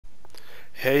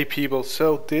Hey people,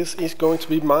 so this is going to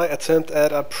be my attempt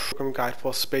at a program guide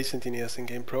for space engineers in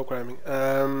game programming.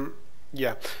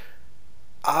 Yeah,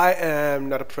 I am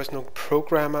not a professional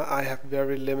programmer. I have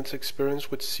very limited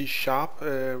experience with C#.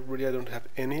 Really, I don't have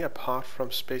any apart from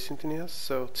space engineers,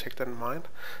 so take that in mind.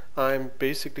 I'm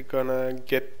basically gonna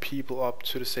get people up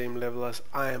to the same level as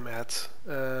I am at,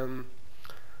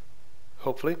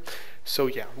 hopefully. So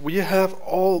yeah, we have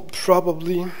all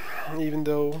probably, even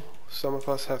though some of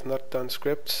us have not done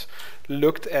scripts,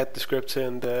 looked at the scripts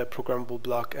in the programmable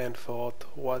block and thought,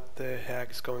 what the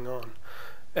heck is going on?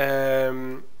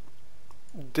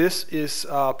 This is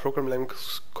a program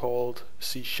language called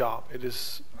C#. It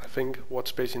is, I think, what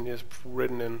Space Engineers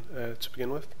written in to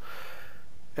begin with.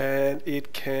 And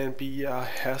it can be a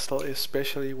hassle,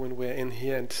 especially when we're in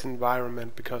here in this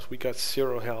environment, because we got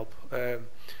zero help.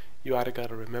 You either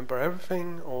gotta remember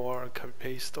everything or copy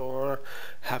paste or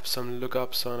have some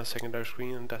lookups on a secondary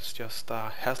screen, and that's just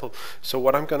a hassle. So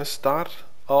what I'm gonna start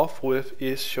off with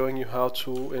is showing you how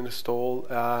to install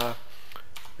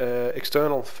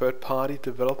external third-party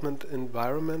development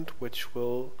environment, which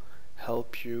will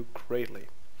help you greatly.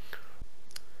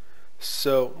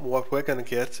 So what we're gonna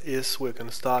get is we're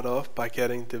gonna start off by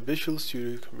getting the Visual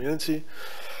Studio Community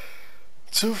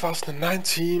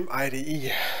 2019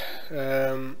 IDE.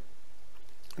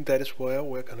 That is where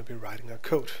we're going to be writing our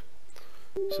code.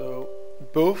 So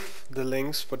both the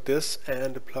links for this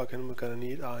and the plugin we're going to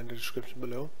need are in the description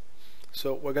below.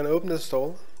 So we're going to open the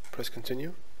install, press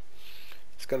continue.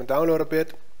 It's going to download a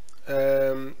bit.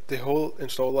 The whole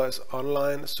installer is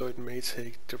online, so it may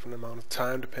take different amount of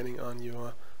time depending on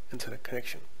your internet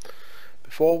connection.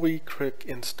 Before we click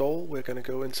install, we're going to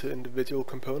go into individual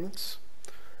components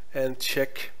and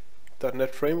check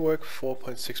 .NET Framework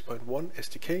 4.6.1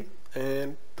 SDK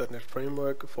and .NET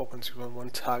Framework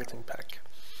 4.6.1 targeting pack.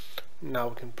 Now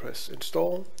we can press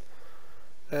install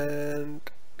and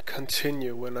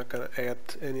continue. We're not going to add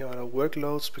any other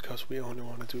workloads because we only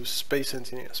want to do space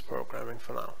engineers programming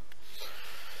for now.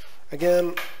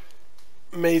 Again,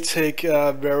 may take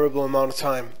a variable amount of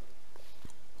time.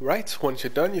 Right, once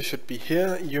you're done, you should be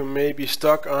here. You may be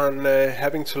stuck on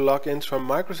having to log into a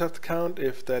Microsoft account.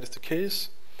 If that is the case,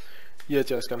 you're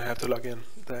just gonna have to log in.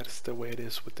 That's the way it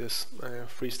is with this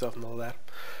free stuff and all that.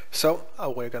 So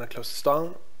we're gonna close this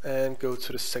down and go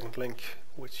to the second link,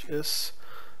 which is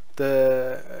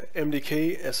the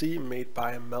MDK SE made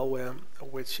by Malware,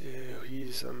 which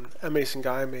he's an amazing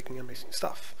guy making amazing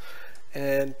stuff.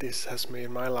 And this has made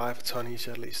my life a ton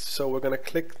easier, at least. So we're gonna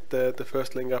click the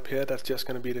first link up here. That's just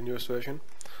gonna be the newest version.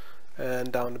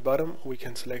 And down the bottom we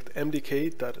can select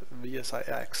mdk.vsix.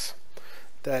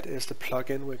 That is the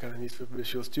plugin we're gonna need for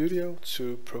Visual Studio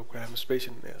to program space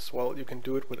engineers. Well, you can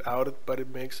do it without it, but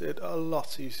it makes it a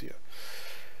lot easier.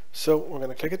 So we're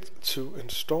gonna click it to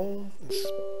install.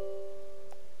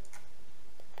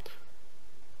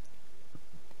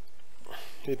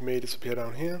 It may disappear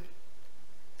down here.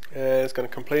 It's going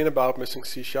to complain about missing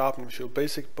C# and Visual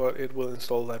Basic, but it will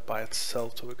install that by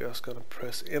itself. So we're just going to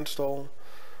press install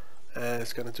and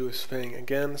it's going to do its thing.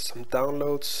 Again, some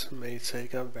downloads may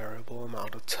take a variable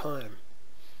amount of time.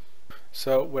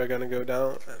 So we're going to go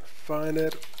down and find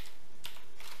it.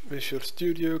 Visual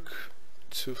Studio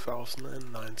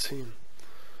 2019.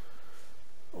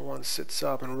 Once it's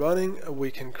up and running,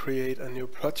 we can create a new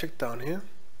project down here.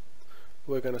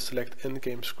 We're going to select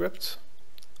ingame script.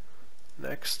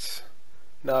 Next.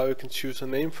 Now you can choose a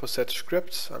name for said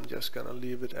script. I'm just gonna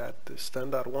leave it at the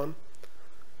standard one.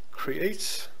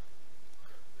 Create,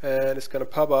 and it's gonna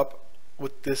pop up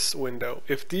with this window.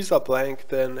 If these are blank,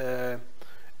 then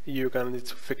you're gonna need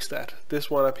to fix that.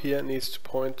 This one up here needs to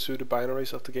point to the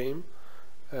binaries of the game.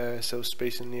 So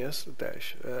space engineers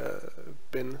dash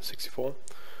bin 64.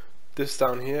 This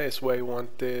down here is where you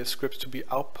want the script to be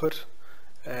output,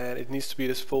 and it needs to be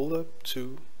this folder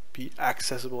to be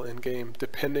accessible in game.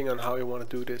 Depending on how you want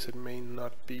to do this, it may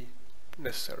not be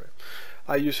necessary.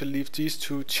 I usually leave these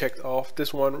two checked off.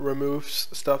 This one removes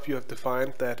stuff you have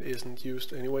defined that isn't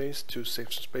used anyways to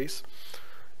save some space,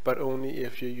 but only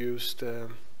if you used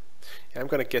I'm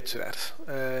gonna get to that.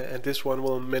 And this one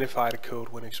will minify the code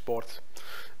when exported.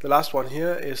 The last one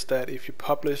here is that if you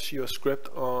publish your script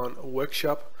on a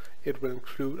workshop, it will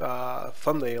include a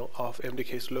thumbnail of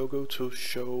MDK's logo to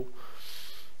show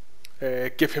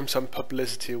give him some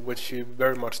publicity, which he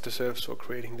very much deserves for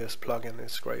creating this plugin.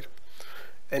 It's great.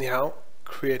 Anyhow,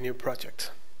 create a new project.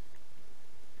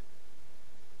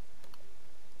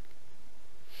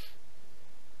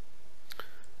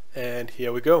 And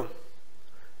here we go.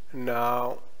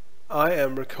 Now I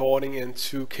am recording in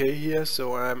 2K here,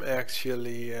 so I'm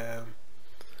actually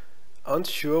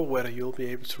unsure whether you'll be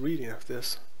able to read any of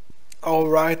this.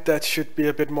 Alright, that should be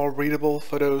a bit more readable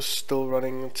for those still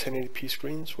running 1080p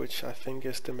screens, which I think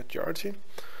is the majority.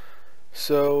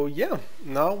 So yeah,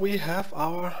 now we have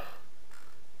our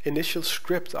initial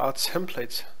script, our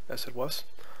template as it was.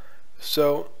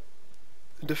 So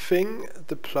the thing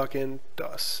the plugin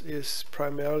does is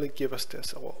primarily give us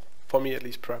this, or for me at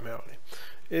least primarily.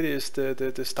 It is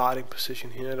the starting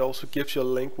position here. It also gives you a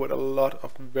link with a lot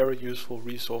of very useful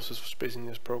resources for Space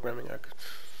programming. I could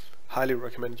highly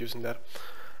recommend using that.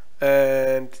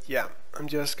 And yeah, I'm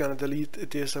just gonna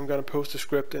delete this. I'm gonna post the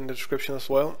script in the description as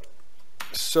well.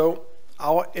 So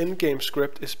our in-game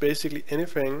script is basically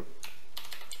anything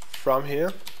from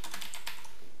here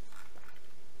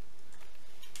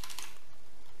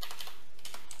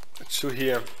to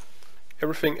here.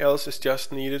 Everything else is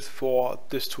just needed for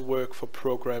this to work for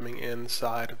programming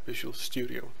inside Visual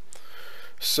Studio.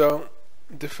 So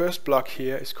the first block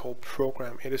here is called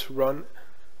program. It is run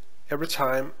every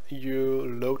time you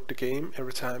load the game,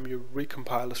 every time you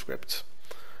recompile the script.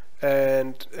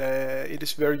 And it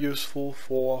is very useful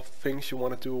for things you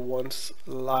want to do once,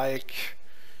 like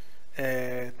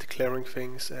declaring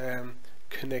things,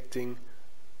 connecting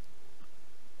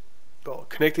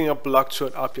a block to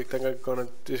an object. I'm gonna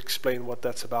explain what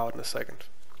that's about in a second.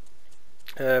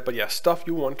 But yeah, stuff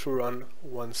you want to run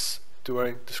once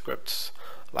during the script's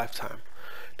lifetime.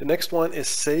 The next one is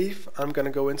save. I'm gonna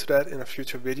go into that in a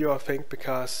future video, I think,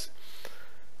 because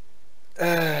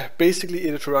basically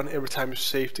it is run every time you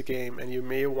save the game, and you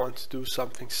may want to do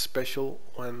something special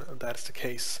when that's the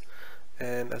case.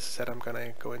 And as I said, I'm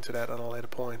gonna go into that at a later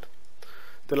point.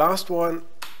 The last one,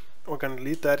 we're gonna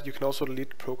delete that. You can also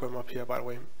delete the program up here, by the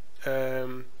way.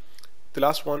 The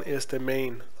last one is the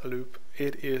main loop.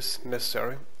 It is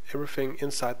necessary. Everything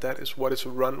inside that is what is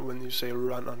run when you say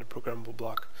run on the programmable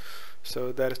block.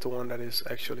 So that is the one that is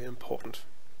actually important.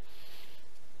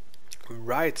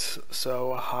 Right,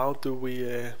 so how do we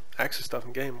access stuff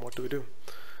in game? What do we do?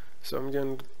 So I'm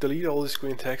going to delete all this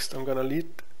green text. I'm going to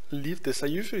leave this. I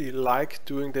usually like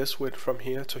doing this with from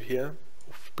here to here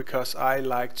because I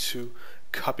like to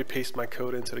copy paste my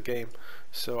code into the game.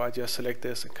 So I just select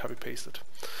this and copy paste it.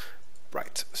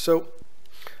 Right, so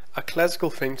a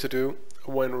classical thing to do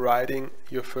when writing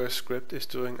your first script is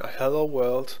doing a hello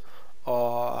world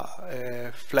or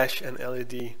a flash and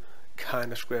LED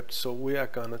kind of script. So we are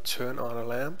gonna turn on a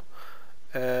lamp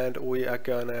and we are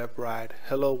gonna write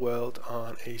hello world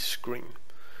on a screen.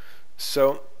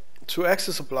 So to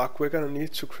access a block, we're gonna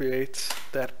need to create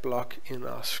that block in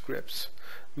our scripts.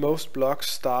 Most blocks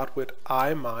start with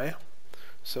IMY,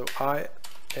 so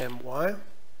IMY,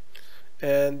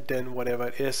 and then whatever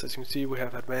it is. As you can see, we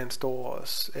have advanced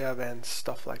doors, air vents,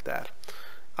 stuff like that.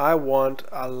 I want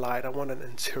a light, I want an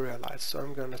interior light, so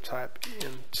I'm gonna type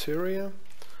interior,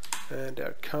 and there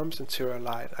it comes, interior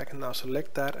light. I can now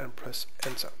select that and press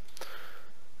enter.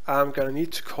 I'm gonna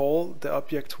need to call the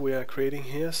object we are creating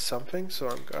here something, so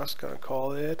I'm just gonna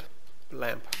call it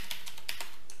lamp.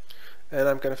 And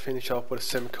I'm gonna finish off with a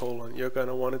semicolon. You're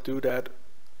gonna want to do that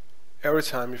every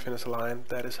time you finish a line.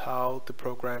 That is how the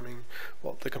programming,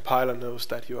 well, the compiler knows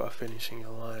that you are finishing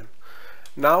a line.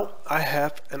 Now I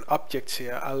have an object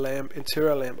here, a lamp,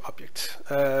 interior lamp object.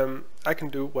 I can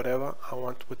do whatever I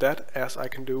want with that, as I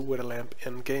can do with a lamp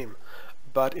in game,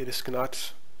 but it is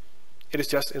not. It is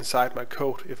just inside my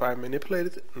code. If I manipulate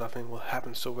it, nothing will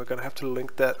happen. So we're gonna have to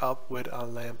link that up with a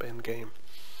lamp in game.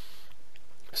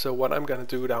 So what I'm gonna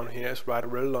do down here is write a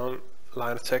really long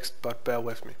line of text, but bear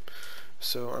with me.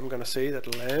 So I'm gonna say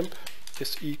that lamp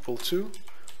is equal to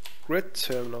grid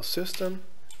terminal system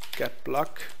get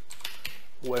block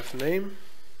with name,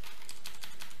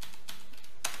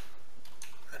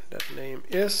 and that name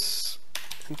is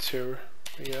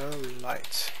interior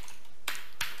light.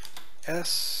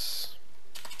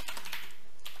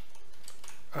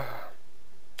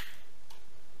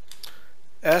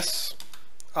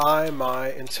 My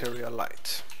interior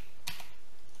light.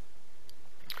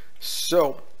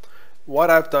 So what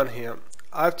I've done here,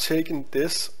 I've taken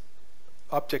this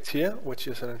object here, which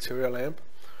is an interior lamp,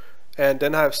 and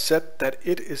then I've set that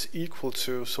it is equal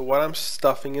to, so what I'm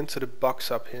stuffing into the box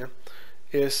up here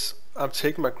is I'm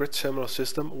taking my grid terminal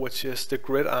system, which is the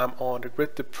grid I'm on, the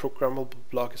grid the programmable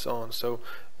block is on. So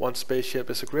one spaceship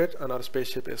is a grid, another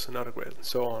spaceship is another grid, and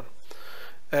so on.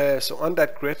 So on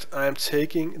that grid, I am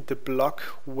taking the block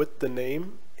with the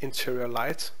name interior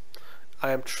light.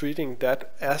 I am treating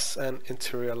that as an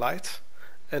interior light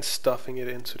and stuffing it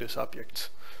into this object.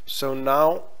 So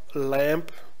now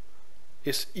lamp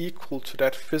is equal to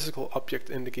that physical object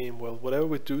in the game world. Whatever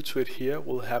we do to it here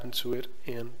will happen to it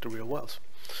in the real world.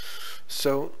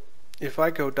 So if I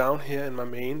go down here in my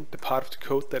main, the part of the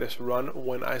code that is run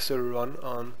when I say run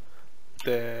on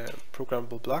the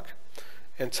programmable block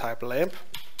and type lamp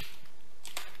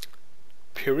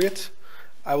period,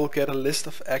 I will get a list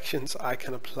of actions I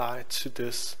can apply to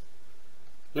this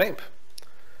lamp.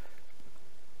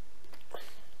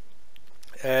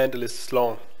 And the list is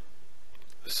long.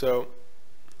 So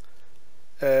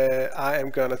I am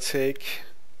gonna take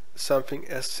something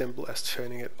as simple as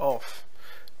turning it off.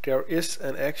 There is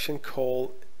an action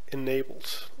called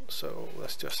enabled. So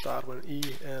let's just start with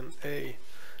E-N-A.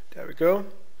 There we go.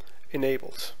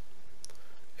 Enabled.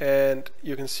 And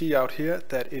you can see out here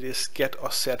that it is get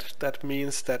or set. That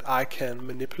means that I can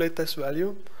manipulate this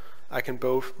value. I can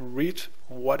both read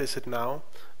what is it now,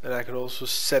 and I can also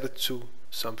set it to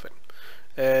something.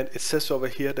 And it says over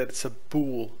here that it's a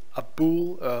bool. A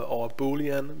bool or a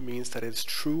boolean means that it's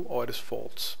true or it is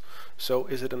false. So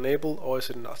is it enabled or is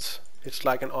it not? It's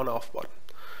like an on-off button.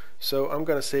 So I'm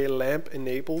going to say lamp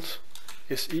enabled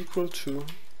is equal to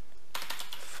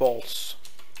false.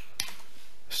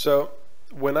 So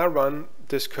when I run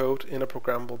this code in a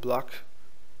programmable block,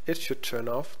 it should turn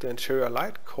off the interior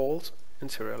light called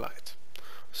interior light.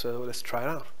 So let's try it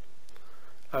out.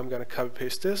 I'm going to copy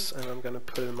paste this and I'm going to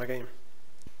put it in my game.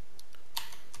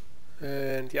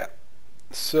 And yeah,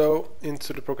 so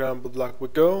into the programmable block we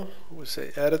go. We'll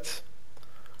say edit.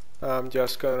 I'm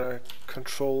just gonna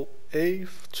Control A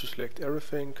to select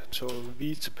everything, Control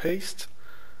V to paste,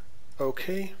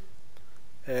 OK,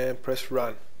 and press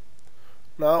run.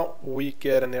 Now we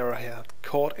get an error here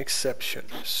called exception.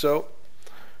 So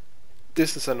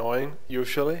this is annoying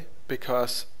usually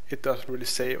because it doesn't really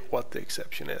say what the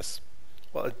exception is.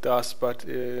 Well, it does, but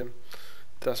it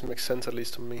doesn't make sense, at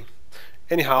least to me.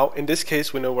 Anyhow, in this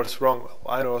case we know what's wrong. Well,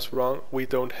 I know what's wrong. We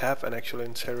don't have an actual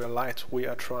interior light. We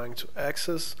are trying to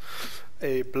access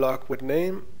a block with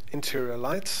name interior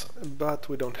lights, but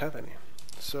we don't have any.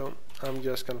 So I'm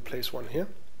just gonna place one here.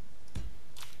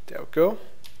 There we go.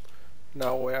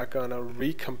 Now we are gonna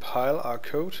recompile our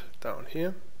code down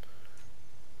here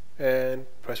and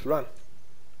press run.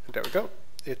 And there we go.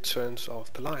 It turns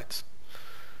off the lights.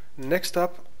 Next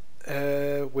up,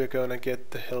 we're gonna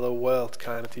get the hello world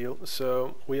kind of deal.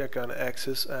 So we are gonna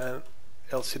access an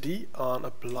LCD on a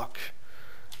block.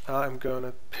 I'm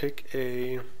gonna pick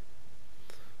a,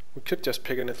 we could just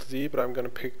pick an LCD, but I'm gonna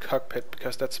pick cockpit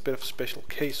because that's a bit of a special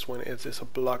case when it is a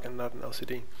block and not an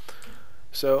LCD.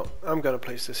 So I'm gonna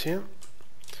place this here.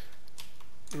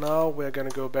 Now we're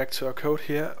gonna go back to our code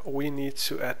here. We need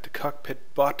to add the cockpit,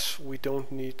 but we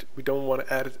don't want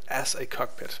to add it as a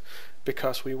cockpit,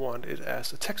 because we want it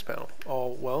as a text panel,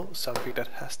 or well, something that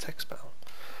has text panel.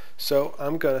 So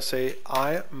I'm gonna say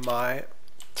my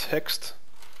text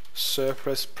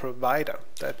surface provider.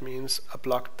 That means a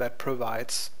block that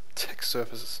provides text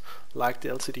surfaces like the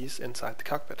LCDs inside the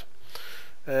cockpit.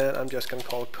 And I'm just gonna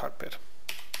call it cockpit.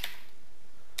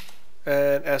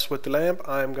 And as with the lamp,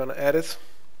 I'm gonna add it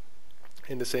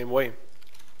in the same way.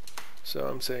 So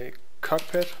I'm saying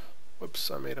cockpit. Whoops,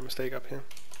 I made a mistake up here.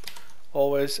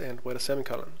 Always end with a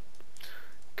semicolon.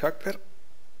 Cockpit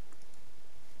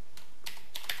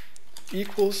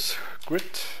equals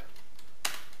grid.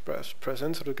 Press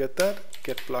enter to get that.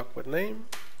 Get block with name.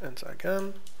 Enter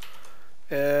again.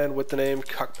 And with the name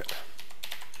cockpit.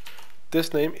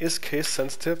 This name is case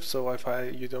sensitive, so if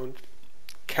you don't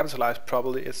capitalize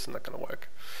properly, it's not gonna work.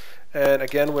 And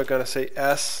again, we're gonna say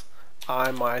as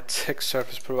my text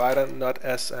surface provider, not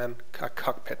as a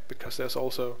cockpit, because there's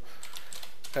also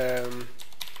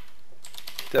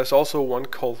one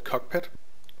called cockpit,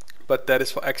 but that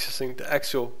is for accessing the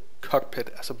actual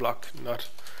cockpit as a block, not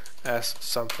as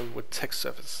something with text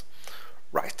surface.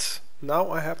 Right,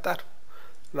 now I have that.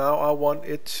 Now I want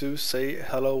it to say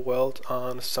hello world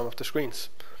on some of the screens.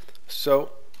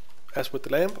 So as with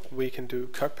the lamp, we can do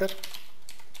cockpit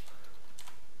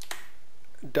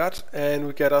dot, and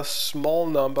we get a small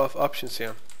number of options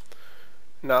here.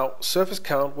 Now surface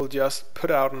count will just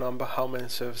put out a number, how many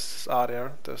surfaces are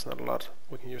there. There's not a lot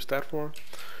we can use that for.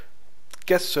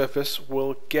 Get surface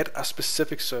will get a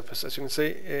specific surface. As you can see,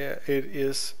 it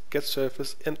is get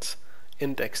surface int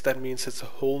index. That means it's a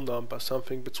whole number,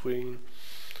 something between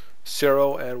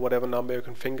 0 and whatever number you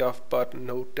can think of, but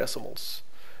no decimals.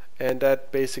 And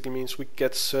that basically means we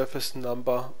get surface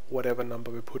number, whatever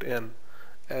number we put in.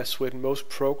 As with most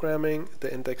programming,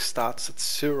 the index starts at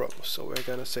 0, so we're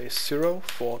going to say 0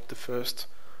 for the first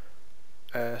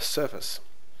surface.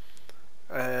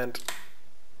 And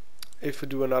if we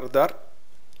do another dot,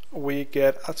 we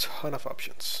get a ton of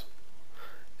options.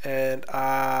 And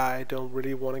I don't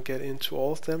really want to get into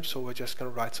all of them, so we're just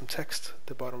going to write some text,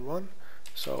 the bottom one.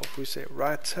 So if we say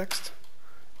write text,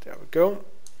 there we go.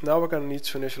 Now we're going to need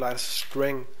to initialize a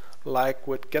string, like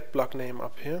with get block name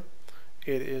up here.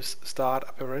 it is start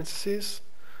a parentheses,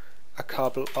 a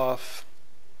couple of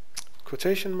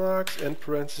quotation marks, end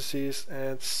parentheses,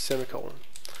 and semicolon.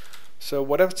 So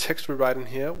whatever text we write in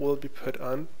here will be put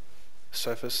on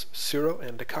surface 0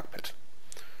 in the cockpit.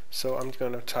 So I'm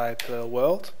going to type hello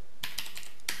world.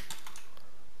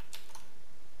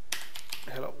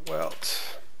 Hello world.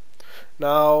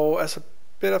 Now, as a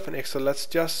bit of an extra, let's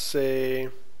just say,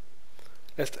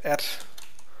 let's add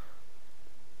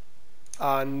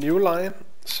a new line,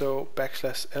 so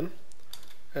 \n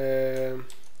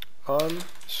on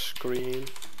screen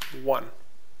 1.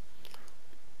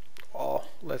 Or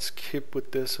let's keep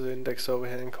with this index over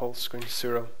here and call screen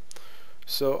 0.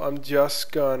 So I'm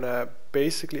just gonna,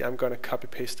 basically I'm gonna copy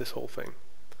paste this whole thing,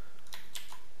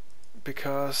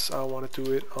 because I want to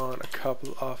do it on a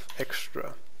couple of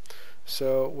extra.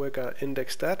 So we're gonna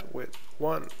index that with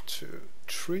 1, 2,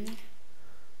 3,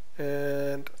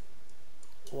 and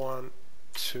 1,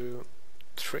 2,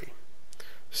 3.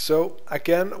 So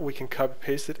again, we can copy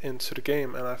paste it into the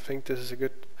game, and I think this is a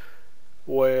good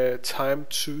time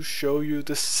to show you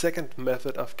the second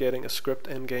method of getting a script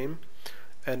in game,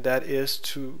 and that is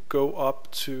to go up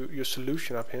to your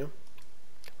solution up here,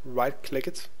 right click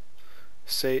it,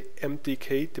 say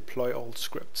mdk deploy all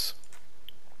scripts.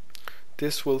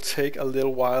 This will take a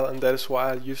little while, and that is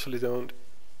why I usually don't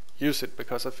use it,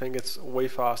 because I think it's way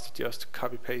faster just to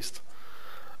copy paste.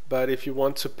 But if you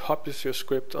want to publish your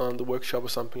script on the workshop or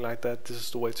something like that, this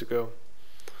is the way to go.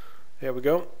 Here we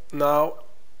go. Now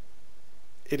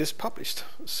it is published,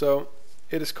 so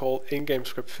it is called ingame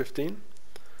script 15.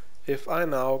 If I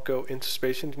now go into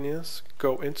Space Engineers,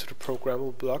 go into the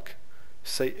programmable block,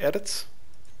 say edit,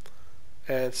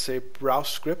 and say browse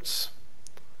scripts,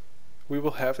 we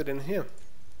will have it in here.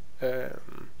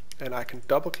 And I can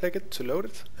double click it to load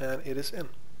it, and it is in.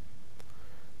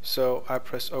 So I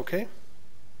press OK,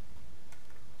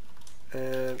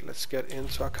 and let's get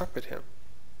into our cockpit here.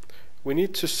 We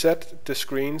need to set the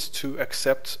screens to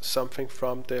accept something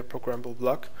from the programmable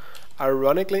block.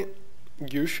 Ironically,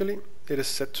 usually it is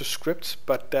set to scripts,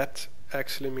 but that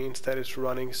actually means that it's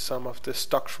running some of the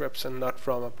stock scripts and not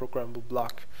from a programmable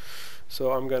block.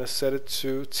 So I'm going to set it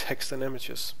to text and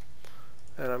images,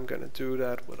 and I'm going to do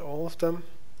that with all of them.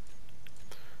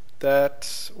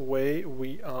 That way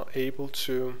we are able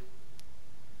to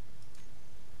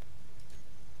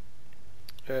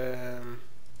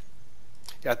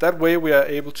that way we are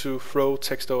able to throw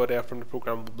text over there from the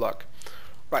programmable block.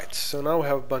 Right, so now we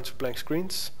have a bunch of blank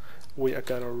screens. We are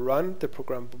gonna run the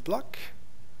programmable block,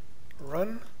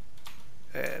 run,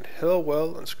 and hello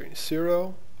world on screen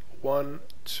 0, 1,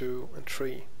 2, and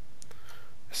 3.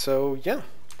 So yeah,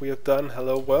 we have done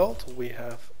hello world, we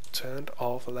have turned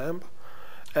off a lamp,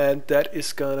 and that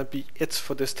is gonna be it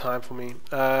for this time for me.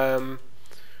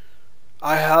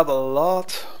 I have a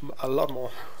lot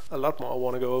more I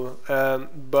want to go over,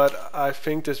 but I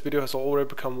think this video has already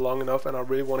become long enough, and I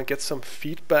really want to get some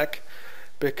feedback,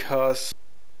 because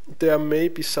there may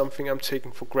be something I'm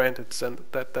taking for granted and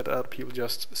that other people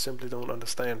just simply don't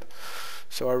understand.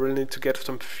 So I really need to get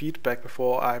some feedback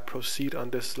before I proceed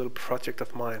on this little project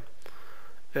of mine.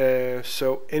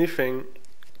 So anything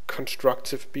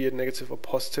constructive, be it negative or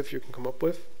positive, you can come up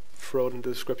with, throw it in the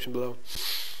description below.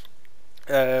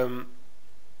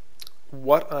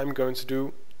 What I'm going to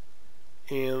do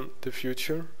in the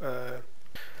future,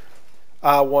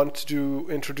 I want to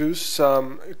introduce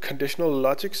some conditional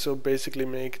logic, so basically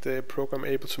make the program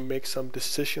able to make some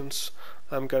decisions.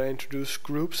 I'm going to introduce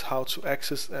groups, how to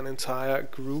access an entire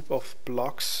group of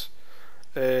blocks.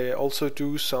 Also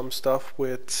do some stuff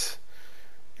with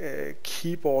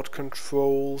keyboard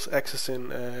controls,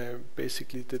 accessing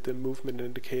basically the movement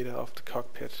indicator of the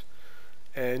cockpit.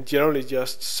 And generally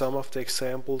just some of the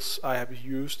examples I have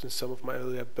used in some of my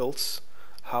earlier builds,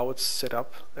 how it's set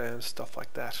up and stuff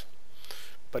like that.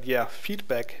 But yeah,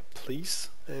 feedback please,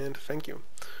 and thank you.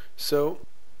 So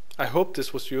I hope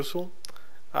this was useful.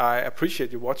 I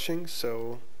appreciate you watching,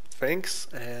 so thanks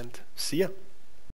and see ya.